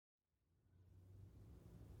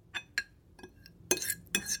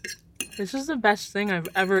This is the best thing I've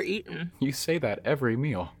ever eaten. You say that every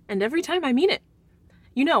meal. And every time I mean it.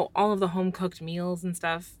 You know, all of the home-cooked meals and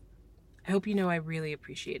stuff. I hope you know I really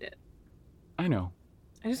appreciate it. I know.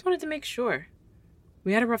 I just wanted to make sure.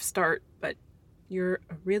 We had a rough start, but you're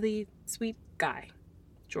a really sweet guy.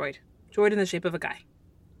 Droid. Droid in the shape of a guy.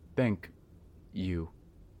 Thank you.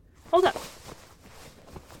 Hold up.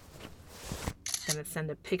 Gonna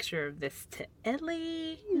send a picture of this to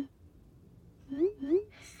Ellie.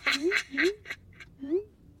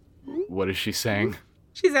 What is she saying?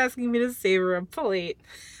 She's asking me to save her a plate.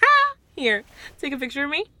 Here, take a picture of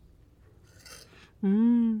me.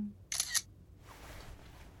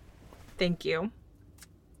 Thank you.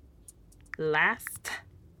 Last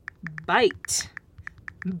bite,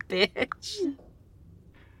 bitch.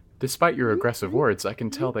 Despite your aggressive words, I can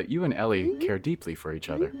tell that you and Ellie care deeply for each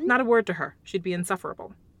other. Not a word to her. She'd be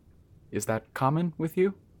insufferable. Is that common with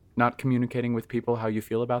you? Not communicating with people how you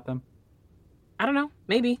feel about them? I don't know.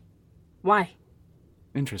 Maybe. Why?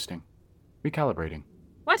 Interesting. Recalibrating.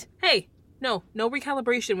 What? Hey, no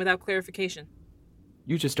recalibration without clarification.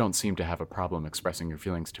 You just don't seem to have a problem expressing your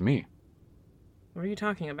feelings to me. What are you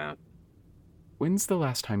talking about? When's the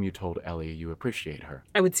last time you told Ellie you appreciate her?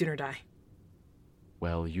 I would sooner die.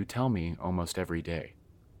 Well, you tell me almost every day.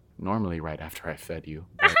 Normally right after I fed you.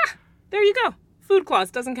 But There you go. Food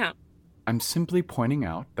clause doesn't count. I'm simply pointing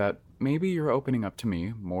out that maybe you're opening up to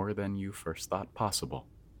me more than you first thought possible.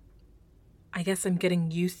 I guess I'm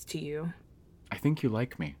getting used to you. I think you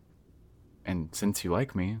like me. And since you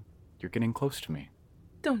like me, you're getting close to me.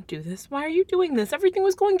 Don't do this. Why are you doing this? Everything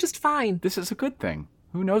was going just fine. This is a good thing.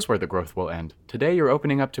 Who knows where the growth will end? Today you're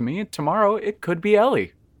opening up to me, tomorrow it could be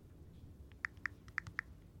Ellie.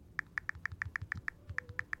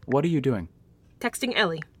 What are you doing? Texting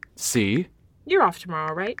Ellie. See? You're off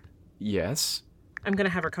tomorrow, right? Yes. I'm gonna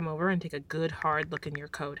have her come over and take a good hard look in your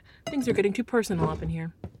code. Things are getting too personal up in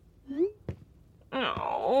here.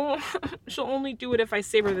 Oh, she'll only do it if I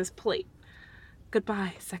save her this plate.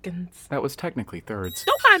 Goodbye, seconds. That was technically thirds.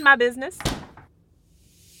 Don't mind my business.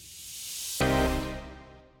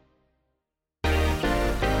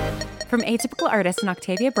 From Atypical Artist and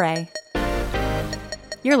Octavia Bray,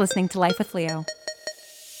 you're listening to Life with Leo.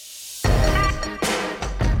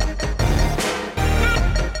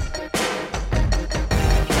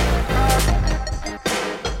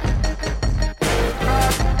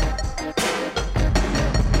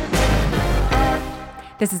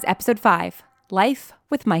 This is episode 5, Life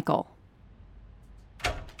with Michael.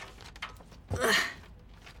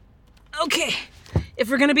 Okay, if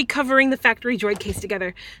we're gonna be covering the factory droid case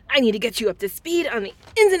together, I need to get you up to speed on the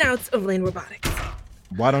ins and outs of Lane Robotics.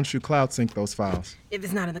 Why don't you cloud sync those files? If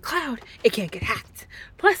it's not in the cloud, it can't get hacked.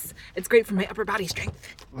 Plus, it's great for my upper body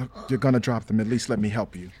strength. Look, you're gonna drop them. At least let me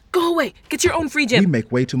help you. Go away. Get your own free gym. We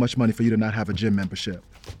make way too much money for you to not have a gym membership.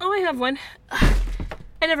 Oh, I have one.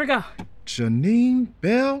 I never go. Janine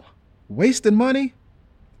Bell? Wasting money?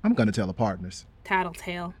 I'm gonna tell the partners.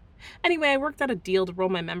 Tattletale. Anyway, I worked out a deal to roll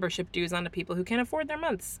my membership dues onto people who can't afford their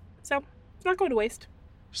months. So, it's not going to waste.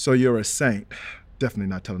 So you're a saint.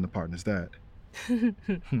 Definitely not telling the partners that.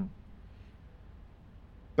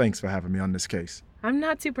 Thanks for having me on this case. I'm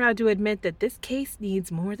not too proud to admit that this case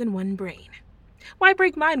needs more than one brain. Why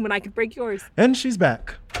break mine when I could break yours? And she's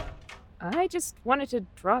back. I just wanted to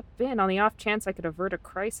drop in on the off chance I could avert a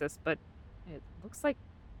crisis, but it looks like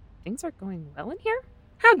things are going well in here?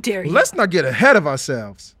 How dare you? Let's not get ahead of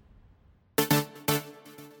ourselves.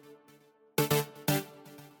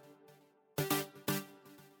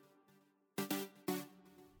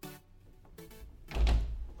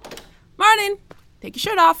 Martin, take your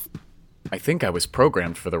shirt off. I think I was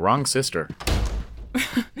programmed for the wrong sister.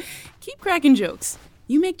 Keep cracking jokes.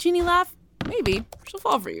 You make Jeannie laugh, maybe she'll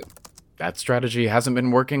fall for you. That strategy hasn't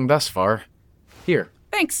been working thus far. Here.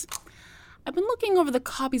 Thanks. I've been looking over the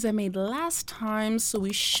copies I made last time, so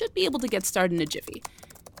we should be able to get started in a jiffy.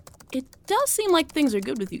 It does seem like things are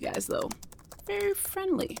good with you guys, though. Very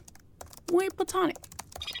friendly. Way platonic.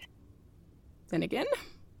 Then again,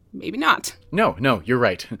 maybe not. No, you're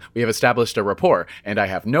right. We have established a rapport, and I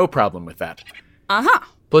have no problem with that. Uh-huh.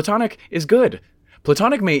 Platonic is good.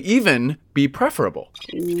 Platonic may even be preferable.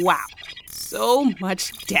 Wow. So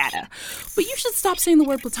much data. But you should stop saying the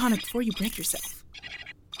word platonic before you break yourself.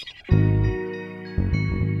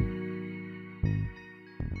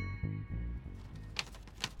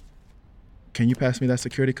 Can you pass me that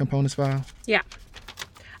security components file? Yeah.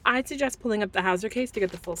 I'd suggest pulling up the Hauser case to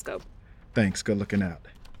get the full scope. Thanks, good looking out.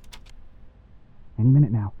 Any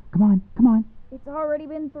minute now. Come on. It's already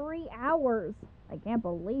been 3 hours. I can't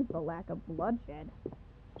believe the lack of bloodshed.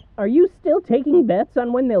 Are you still taking bets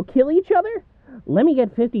on when they'll kill each other? Let me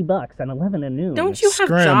get $50 on 11 at noon. Don't you have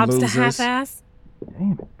Scram, jobs losers. to half-ass?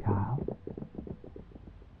 Damn it, Kyle.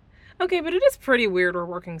 Okay, but it is pretty weird we're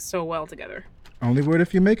working so well together. Only weird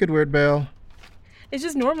if you make it weird, Belle. It's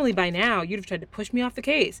just normally by now you'd have tried to push me off the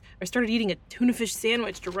case, or started eating a tuna fish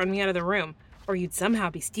sandwich to run me out of the room, or you'd somehow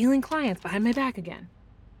be stealing clients behind my back again.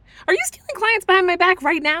 Are you stealing clients behind my back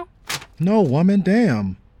right now? No, woman,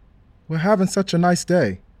 damn. We're having such a nice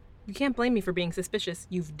day. You can't blame me for being suspicious.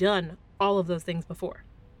 You've done all of those things before.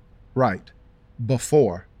 Right.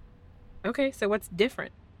 Before. Okay, so what's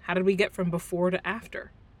different? How did we get from before to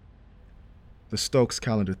after? The Stokes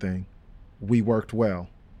calendar thing. We worked well.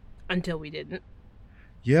 Until we didn't.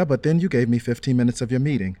 Yeah, but then you gave me 15 minutes of your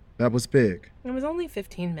meeting. That was big. It was only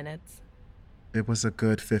 15 minutes. It was a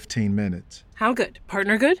good 15 minutes. How good?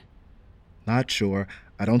 Partner good? Not sure.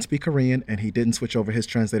 I don't speak Korean, and he didn't switch over his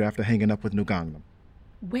translator after hanging up with New Gangnam.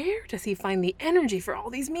 Where does he find the energy for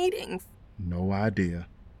all these meetings? No idea.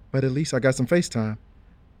 But at least I got some FaceTime.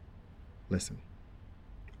 Listen,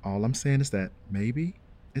 all I'm saying is that maybe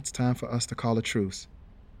it's time for us to call a truce.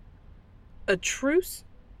 A truce?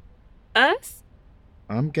 Us?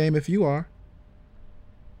 I'm game if you are.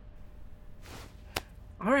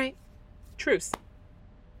 All right. Truce.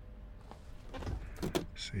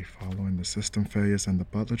 See, following the system failures and the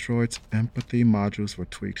Butler droids, empathy modules were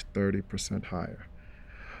tweaked 30% higher.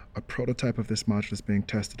 A prototype of this module is being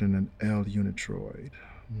tested in an L unit droid.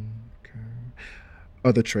 Okay.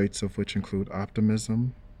 Other traits of which include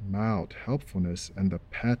optimism, mild helpfulness, and the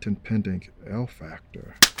patent-pending L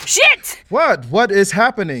factor. Shit! What? What is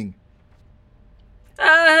happening?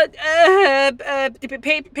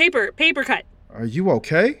 Paper cut. Are you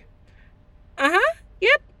okay? Uh-huh.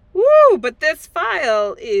 Yep. Woo, but this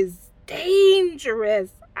file is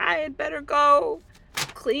dangerous. I had better go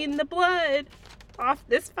clean the blood off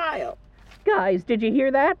this file. Guys, did you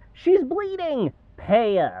hear that? She's bleeding.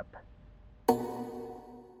 Pay up.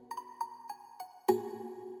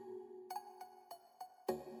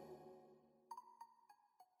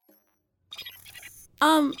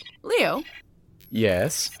 Leo,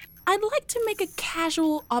 Yes? I'd like to make a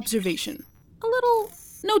casual observation. A little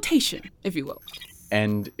notation, if you will.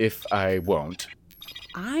 And if I won't?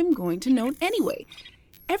 I'm going to note anyway.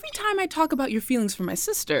 Every time I talk about your feelings for my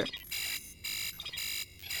sister,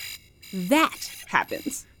 that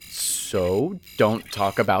happens. So, don't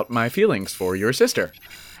talk about my feelings for your sister.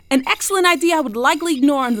 An excellent idea I would likely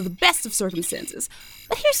ignore under the best of circumstances.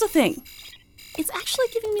 But here's the thing. It's actually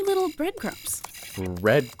giving me little breadcrumbs.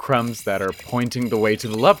 Breadcrumbs that are pointing the way to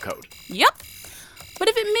the love code. Yep. But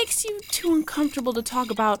if it makes you too uncomfortable to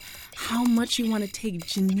talk about how much you want to take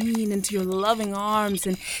Janine into your loving arms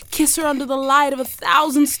and kiss her under the light of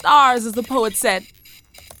 1,000 stars, as the poet said.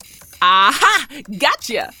 Aha!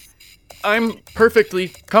 Gotcha! I'm perfectly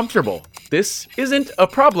comfortable. This isn't a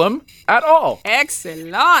problem at all.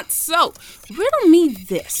 Excellent. So, riddle me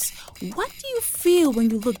this. What do you feel when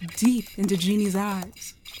you look deep into Jeannie's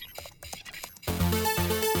eyes?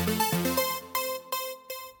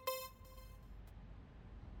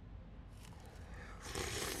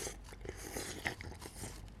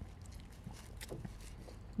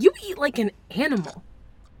 You eat like an animal.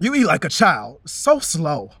 You eat like a child. So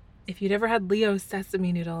slow. If you'd ever had Leo's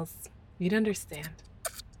sesame noodles, you'd understand.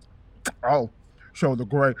 Oh, so the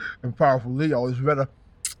great and powerful Leo is better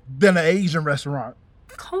than an Asian restaurant.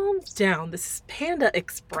 Calm down. This is Panda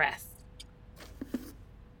Express.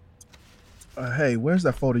 Hey, where's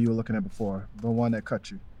that photo you were looking at before? The one that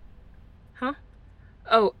cut you. Huh?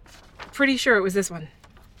 Oh, pretty sure it was this one.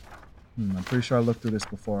 I'm pretty sure I looked through this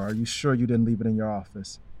before. Are you sure you didn't leave it in your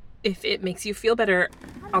office? If it makes you feel better,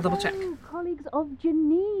 I'll double check. Hello, colleagues of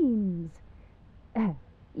Janine's.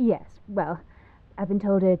 Yes, well, I've been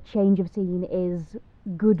told a change of scene is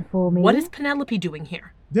good for me. What is Penelope doing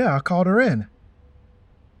here? Yeah, I called her in.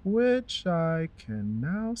 Which I can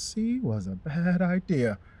now see was a bad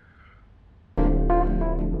idea.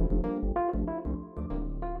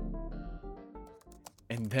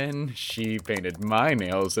 And then she painted my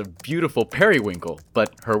nails a beautiful periwinkle,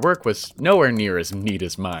 but her work was nowhere near as neat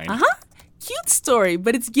as mine. Uh-huh. Cute story,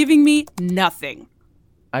 but it's giving me nothing.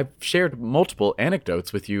 I've shared multiple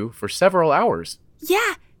anecdotes with you for several hours.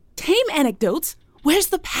 Yeah, tame anecdotes. Where's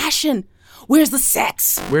the passion? Where's the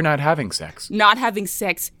sex? We're not having sex. Not having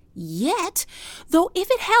sex yet. Though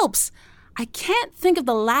if it helps, I can't think of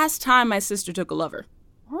the last time my sister took a lover.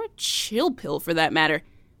 Or a chill pill, for that matter.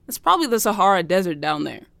 It's probably the Sahara Desert down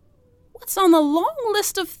there. What's on the long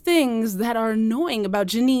list of things that are annoying about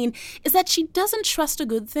Janine is that she doesn't trust a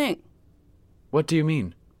good thing. What do you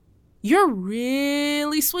mean? You're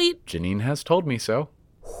really sweet. Janine has told me so.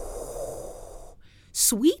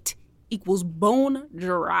 Sweet equals bone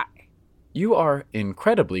dry. You are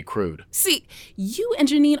incredibly crude. See, you and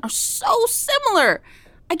Janine are so similar.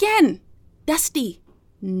 Again, dusty.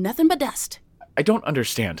 Nothing but dust. I don't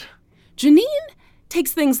understand. Janine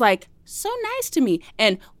takes things like, so nice to me,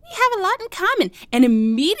 and we have a lot in common, and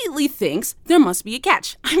immediately thinks there must be a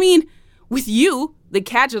catch. I mean, with you, the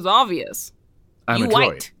catch is obvious. I'm you a droid.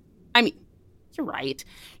 white. I mean, you're right.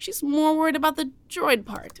 She's more worried about the droid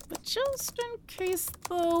part. But just in case,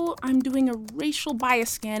 though, I'm doing a racial bias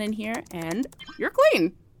scan in here, and you're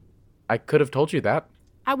clean. I could have told you that.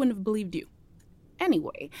 I wouldn't have believed you.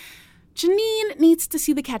 Anyway, Janine needs to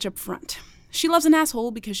see the catch up front. She loves an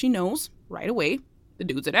asshole because she knows, right away, the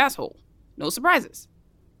dude's an asshole. No surprises.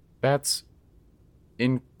 That's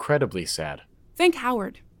incredibly sad. Think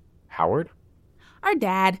Howard. Howard? Our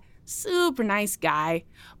dad, super nice guy.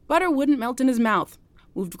 Butter wouldn't melt in his mouth.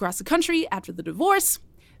 Moved across the country after the divorce.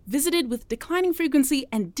 Visited with declining frequency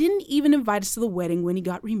and didn't even invite us to the wedding when he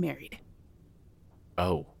got remarried.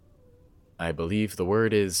 Oh. I believe the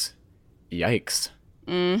word is yikes.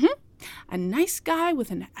 Mm-hmm. A nice guy with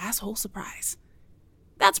an asshole surprise.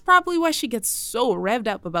 That's probably why she gets so revved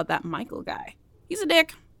up about that Michael guy. He's a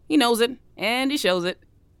dick. He knows it, and he shows it.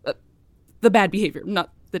 The bad behavior,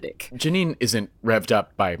 not the dick. Janine isn't revved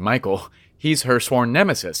up by Michael. He's her sworn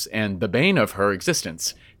nemesis and the bane of her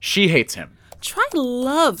existence. She hates him. Try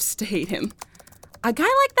loves to hate him. A guy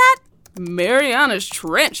like that? Mariana's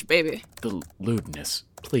Trench, baby. The lewdness,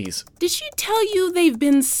 please. Did she tell you they've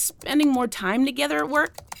been spending more time together at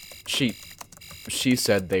work? She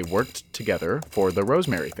said they worked together for the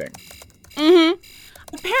Rosemary thing. Mm-hmm.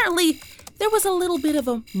 Apparently, there was a little bit of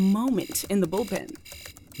a moment in the bullpen.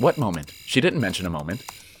 What moment? She didn't mention a moment.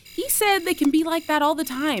 He said they can be like that all the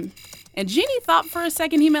time. And Jeannie thought for a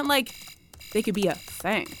second he meant like they could be a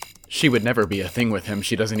thing. She would never be a thing with him.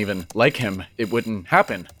 She doesn't even like him. It wouldn't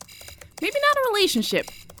happen. Maybe not a relationship,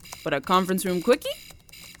 but a conference room quickie?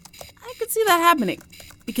 I could see that happening.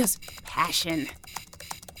 Because passion.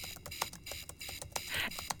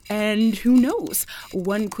 And who knows?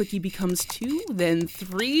 One quickie becomes 2, then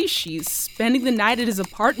 3. She's spending the night at his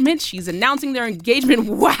apartment. She's announcing their engagement.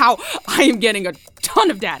 Wow, I am getting a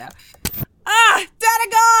ton of data. Ah, data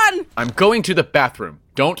gone! I'm going to the bathroom.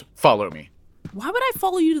 Don't follow me. Why would I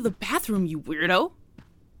follow you to the bathroom, you weirdo?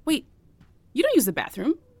 Wait, you don't use the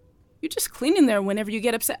bathroom. You just clean in there whenever you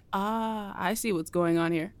get upset. Ah, I see what's going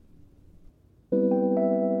on here.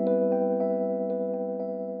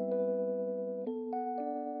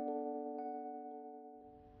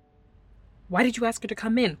 Why did you ask her to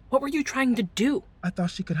come in? What were you trying to do? I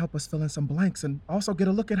thought she could help us fill in some blanks and also get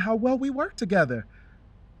a look at how well we work together.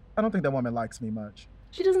 I don't think that woman likes me much.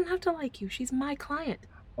 She doesn't have to like you. She's my client.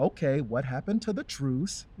 Okay, what happened to the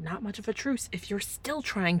truce? Not much of a truce if you're still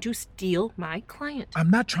trying to steal my client. I'm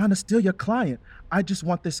not trying to steal your client. I just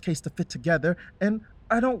want this case to fit together, and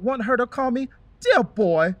I don't want her to call me dear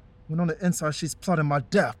boy when on the inside she's plotting my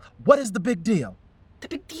death. What is the big deal? The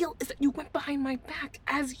big deal is that you went behind my back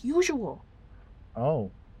as usual.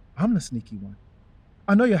 Oh, I'm the sneaky one.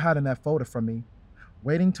 I know you're hiding that folder from me,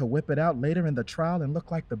 waiting to whip it out later in the trial and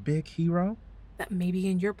look like the big hero. That may be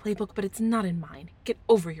in your playbook, but it's not in mine. Get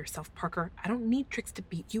over yourself, Parker. I don't need tricks to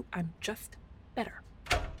beat you. I'm just better.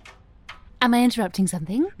 Am I interrupting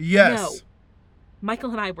something? Yes. No.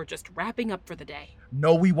 Michael and I were just wrapping up for the day.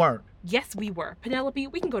 No, we weren't. Yes, we were. Penelope,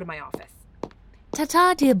 we can go to my office.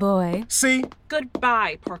 Ta-ta, dear boy. See?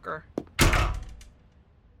 Goodbye, Parker.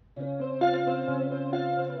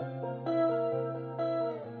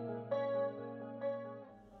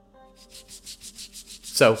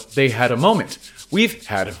 So they had a moment. We've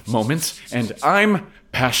had moments, and I'm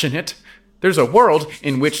passionate. There's a world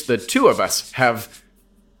in which the two of us have...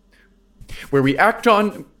 where we act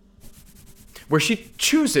on... where she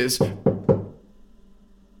chooses...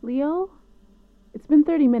 Leo? It's been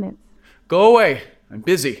 30 minutes. Go away. I'm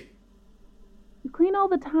busy. You clean all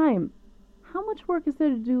the time. How much work is there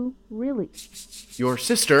to do, really? Your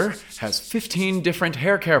sister has 15 different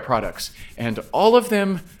hair care products, and all of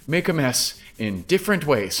them make a mess in different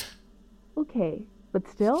ways. Okay, but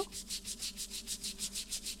still?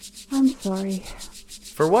 I'm sorry.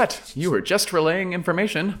 For what? You were just relaying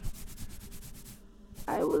information.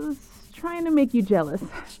 I was trying to make you jealous.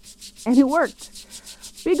 And it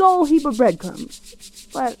worked. Big ol' heap of breadcrumbs.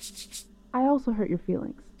 But I also hurt your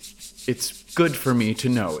feelings. It's good for me to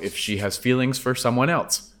know if she has feelings for someone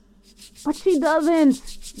else. But she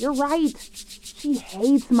doesn't. You're right. She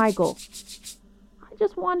hates Michael. I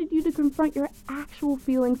just wanted you to confront your actual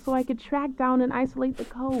feelings so I could track down and isolate the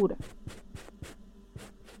code.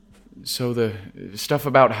 So the stuff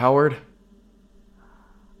about Howard?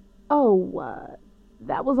 Oh,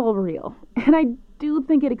 that was all real. And I do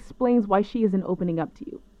think it explains why she isn't opening up to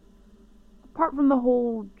you. Apart from the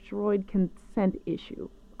whole droid consent issue,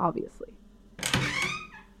 obviously.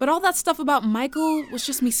 But all that stuff about Michael was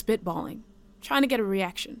just me spitballing, trying to get a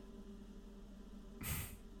reaction.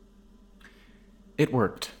 It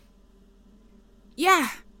worked. Yeah,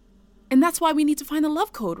 and that's why we need to find the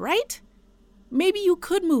love code, right? Maybe you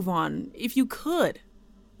could move on, if you could.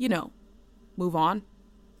 You know, move on.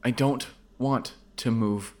 I don't want to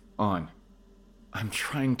move on. I'm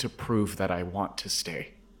trying to prove that I want to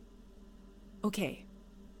stay. Okay.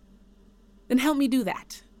 Then help me do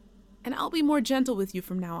that. And I'll be more gentle with you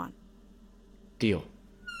from now on. Deal.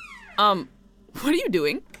 What are you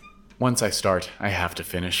doing? Once I start, I have to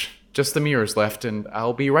finish. Just the mirrors left, and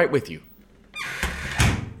I'll be right with you.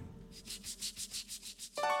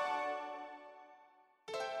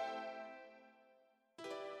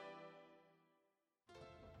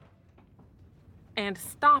 And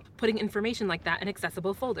stop putting information like that in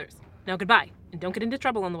accessible folders. Now goodbye, and don't get into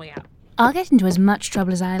trouble on the way out. I'll get into as much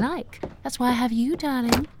trouble as I like. That's why I have you,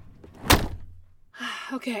 darling.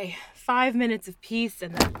 Okay, 5 minutes of peace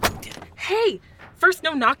and then... Hey! First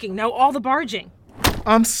no knocking, now all the barging.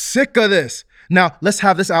 I'm sick of this. Now, let's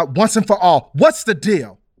have this out once and for all. What's the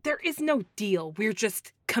deal? There is no deal. We're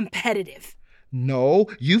just competitive. No,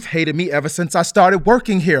 you've hated me ever since I started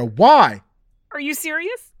working here. Why? Are you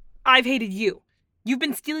serious? I've hated you. You've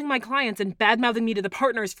been stealing my clients and bad-mouthing me to the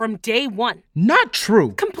partners from day one. Not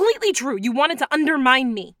true. Completely true. You wanted to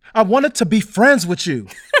undermine me. I wanted to be friends with you.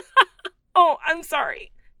 Oh, I'm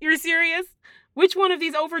sorry. You're serious? Which one of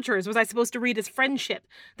these overtures was I supposed to read as friendship?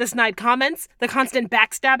 The snide comments? The constant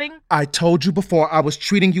backstabbing? I told you before I was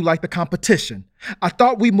treating you like the competition. I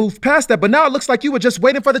thought we moved past that, but now it looks like you were just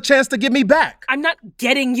waiting for the chance to get me back. I'm not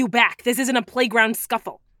getting you back. This isn't a playground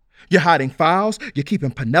scuffle. You're hiding files. You're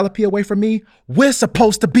keeping Penelope away from me. We're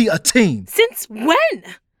supposed to be a team. Since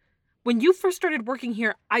when? When you first started working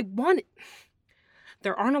here, I wanted...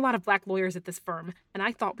 There aren't a lot of black lawyers at this firm, and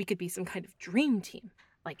I thought we could be some kind of dream team.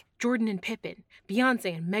 Like Jordan and Pippin,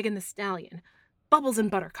 Beyonce and Megan Thee Stallion, Bubbles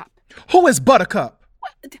and Buttercup. Who is Buttercup?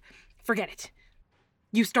 What? Forget it.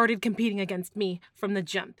 You started competing against me from the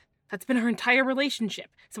jump. That's been our entire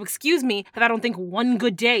relationship. So excuse me if I don't think one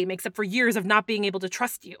good day makes up for years of not being able to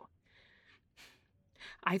trust you.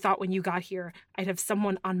 I thought when you got here, I'd have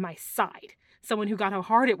someone on my side. Someone who got how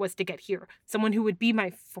hard it was to get here. Someone who would be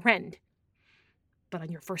my friend. But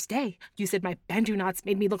on your first day, you said my banjo knots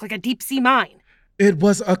made me look like a deep-sea mine. It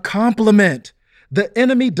was a compliment. The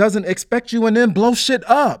enemy doesn't expect you and then blow shit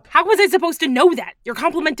up. How was I supposed to know that? Your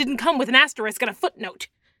compliment didn't come with an asterisk and a footnote.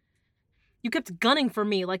 You kept gunning for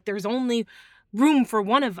me like there's only room for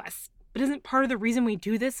one of us. But isn't part of the reason we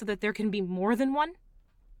do this so that there can be more than one?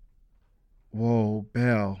 Whoa,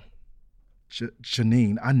 Belle.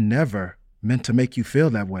 Janine, I never meant to make you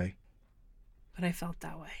feel that way. But I felt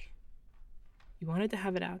that way. You wanted to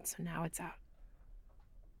have it out, so now it's out.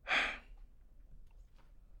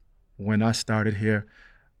 When I started here,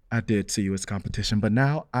 I did see you as competition, but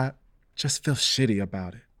now I just feel shitty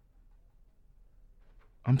about it.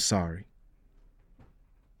 I'm sorry.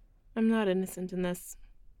 I'm not innocent in this.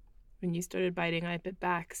 When you started biting, I bit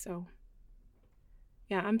back, so...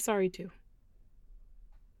 Yeah, I'm sorry too.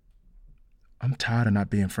 I'm tired of not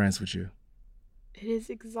being friends with you. It is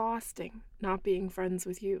exhausting not being friends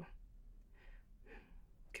with you.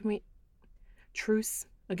 Can we... truce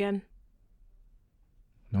again?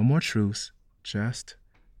 No more truce, just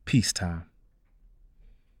peacetime.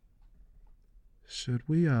 Should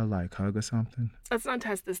we, hug or something? Let's not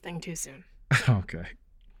test this thing too soon. Okay.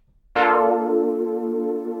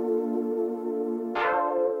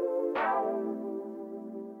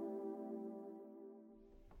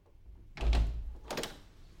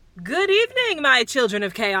 Good evening, my children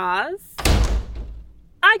of chaos.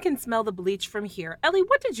 I can smell the bleach from here. Ellie,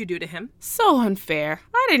 what did you do to him? So unfair.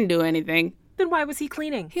 I didn't do anything. Then why was he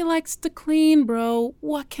cleaning? He likes to clean, bro.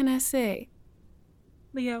 What can I say?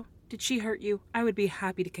 Leo, did she hurt you? I would be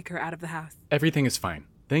happy to kick her out of the house. Everything is fine.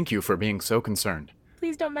 Thank you for being so concerned.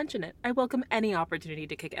 Please don't mention it. I welcome any opportunity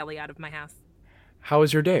to kick Ellie out of my house. How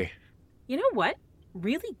was your day? You know what?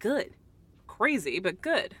 Really good. Crazy, but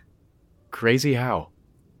good. Crazy how?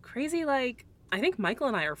 Crazy like, I think Michael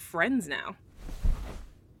and I are friends now.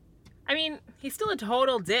 I mean, he's still a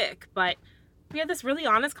total dick, but we had this really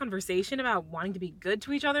honest conversation about wanting to be good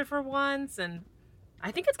to each other for once, and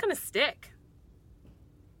I think it's gonna stick.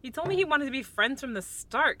 He told me he wanted to be friends from the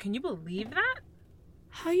start. Can you believe that?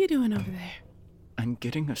 How you doing over there? I'm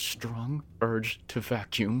getting a strong urge to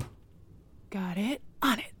vacuum. Got it.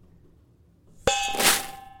 On it.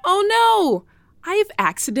 Oh no! I've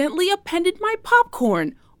accidentally appended my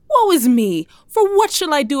popcorn. Woe is me! For what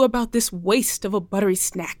shall I do about this waste of a buttery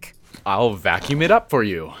snack? I'll vacuum it up for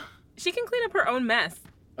you. She can clean up her own mess.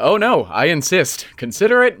 Oh no, I insist.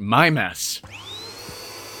 Consider it my mess.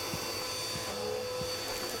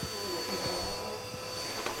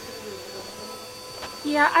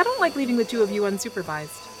 Yeah, I don't like leaving the two of you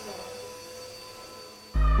unsupervised.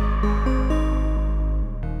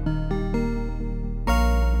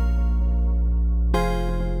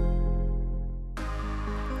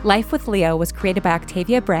 Life with Leo was created by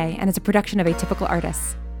Octavia Bray and is a production of Atypical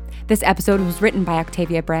Artists. This episode was written by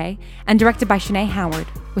Octavia Bray and directed by Shanae Howard,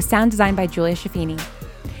 with sound design by Julia Schaffini.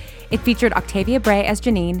 It featured Octavia Bray as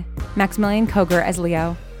Janine, Maximilian Koger as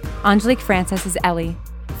Leo, Angelique Francis as Ellie,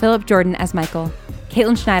 Philip Jordan as Michael,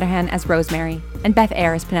 Caitlin Schneiderhan as Rosemary, and Beth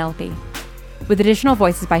Eyre as Penelope, with additional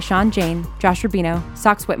voices by Sean Jane, Josh Rubino,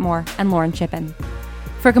 Sox Whitmore, and Lauren Shippen.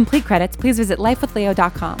 For complete credits, please visit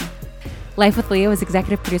lifewithleo.com. Life with Leo is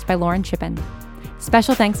executive produced by Lauren Shippen.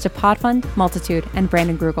 Special thanks to Podfund, Multitude, and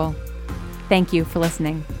Brandon Grugel. Thank you for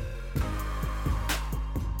listening.